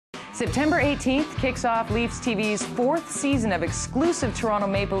September 18th kicks off Leafs TV's 4th season of exclusive Toronto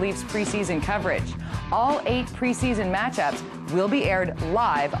Maple Leafs preseason coverage. All 8 preseason matchups will be aired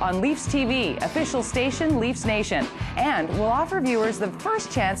live on Leafs TV, official station Leafs Nation, and will offer viewers the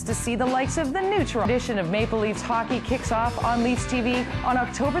first chance to see the likes of the new Toronto edition of Maple Leafs hockey kicks off on Leafs TV on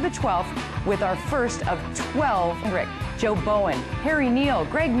October the 12th with our first of 12. Rick, Joe Bowen, Harry Neal,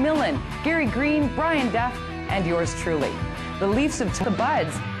 Greg Millen, Gary Green, Brian Duff, and yours truly. The Leafs of the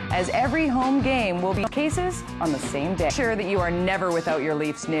Buds, as every home game will be cases on the same day. Sure that you are never without your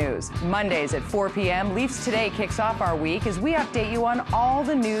Leafs news. Mondays at 4 p.m., Leafs Today kicks off our week as we update you on all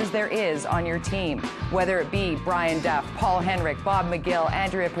the news there is on your team. Whether it be Brian Duff, Paul Henrik, Bob McGill,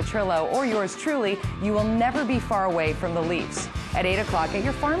 Andrea Petrillo, or yours truly, you will never be far away from the Leafs. At 8 o'clock, get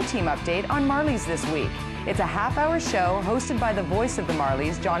your farm team update on Marlies this week. It's a half-hour show hosted by the voice of the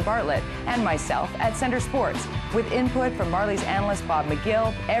Marlies, John Bartlett, and myself at Center Sports, with input from Marlies analyst Bob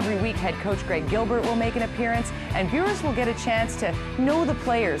McGill. Every week, head coach Greg Gilbert will make an appearance, and viewers will get a chance to know the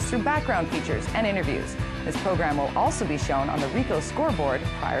players through background features and interviews. This program will also be shown on the Rico scoreboard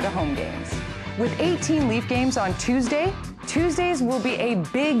prior to home games. With 18 Leaf games on Tuesdays will be a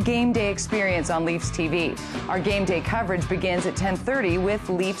big game day experience on Leafs TV. Our game day coverage begins at 10:30 with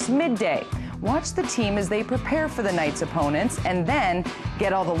Leafs Midday. Watch the team as they prepare for the night's opponents, and then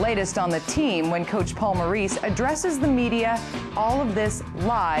get all the latest on the team when Coach Paul Maurice addresses the media. All of this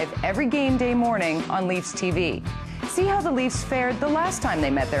live every game day morning on Leafs TV. See how the Leafs fared the last time they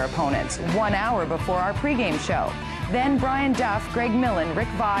met their opponents, 1 hour before our pregame show. Then Brian Duff, Greg Millen, Rick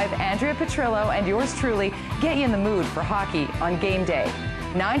Vive, Andrea Petrillo, and yours truly get you in the mood for hockey on game day.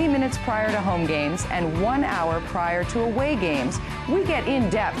 90 minutes prior to home games and 1 hour prior to away games, we get in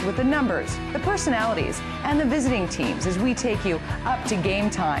depth with the numbers, the personalities, and the visiting teams as we take you up to game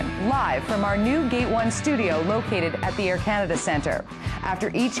time, live from our new Gate 1 studio located at the Air Canada Centre.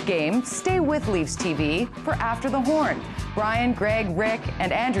 After each game, stay with Leafs TV for After the Horn. Brian, Greg, Rick,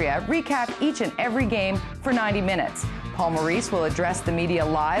 and Andrea recap each and every game for 90 minutes. Paul Maurice will address the media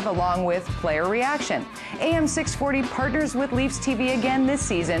live along with player reaction. AM 640 partners with Leafs TV again this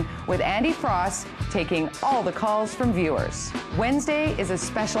season with Andy Frost taking all the calls from viewers. Wednesday is a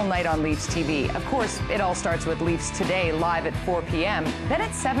special night on Leafs TV. Of course, it all starts with Leafs Today live at 4 p.m. Then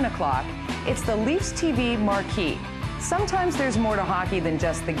at 7 o'clock, it's the Leafs TV Marquee. Sometimes there's more to hockey than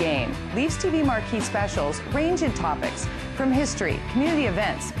just the game. Leafs TV Marquee specials range in topics from history, community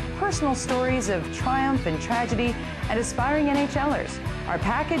events, personal stories of triumph and tragedy, and aspiring NHLers. Our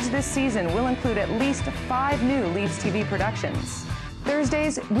package this season will include at least 5 new Leafs TV productions.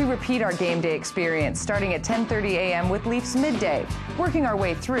 Thursdays, we repeat our game day experience starting at 10:30 a.m. with Leafs Midday, working our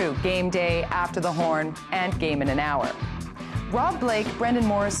way through game day, After the Horn, and Game in an Hour. Rob Blake, Brendan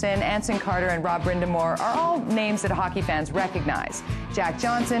Morrison, Anson Carter, and Rob Brindamore are all names that hockey fans recognize. Jack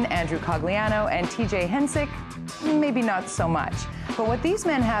Johnson, Andrew Cogliano, and TJ Hensick, maybe not so much. But what these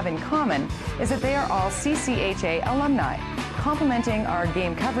men have in common is that they are all CCHA alumni. Complementing our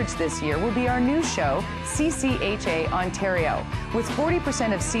game coverage this year will be our new show, CCHA Ontario. With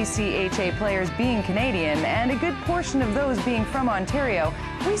 40% of CCHA players being Canadian and a good portion of those being from Ontario,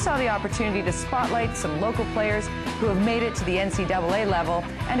 we saw the opportunity to spotlight some local players who have made it to the NCAA level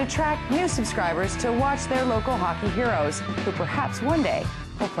and attract new subscribers to watch their local hockey heroes who perhaps one day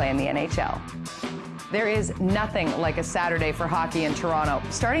will play in the NHL. There is nothing like a Saturday for hockey in Toronto.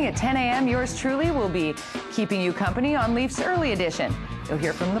 Starting at 10 a.m., yours truly will be keeping you company on Leafs Early Edition. You'll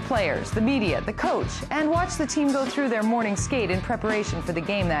hear from the players, the media, the coach, and watch the team go through their morning skate in preparation for the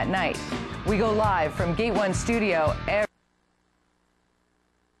game that night. We go live from Gate 1 studio every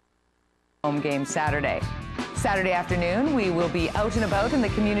home game Saturday. Saturday afternoon, we will be out and about in the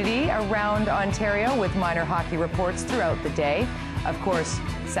community around Ontario with minor hockey reports throughout the day. Of course,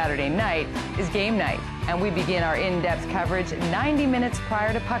 Saturday night is game night, and we begin our in-depth coverage 90 minutes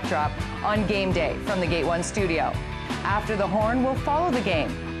prior to puck drop on game day from the Gate 1 studio. After the Horn, we'll follow the game.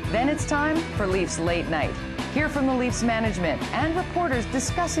 Then it's time for Leafs Late Night. Hear from the Leafs management and reporters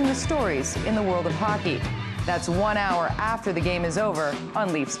discussing the stories in the world of hockey. That's 1 hour after the game is over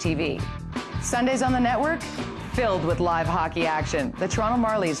on Leafs TV. Sundays on the network, filled with live hockey action. The Toronto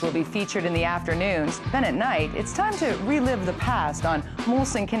Marlies will be featured in the afternoons. Then at night, it's time to relive the past on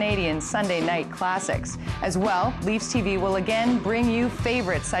Molson Canadian Sunday night classics. As well, Leafs TV will again bring you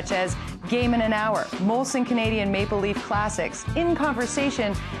favorites such as Game in an Hour, Molson Canadian Maple Leaf Classics, In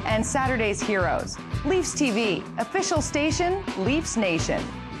Conversation, and Saturday's Heroes. Leafs TV, official station, Leafs Nation.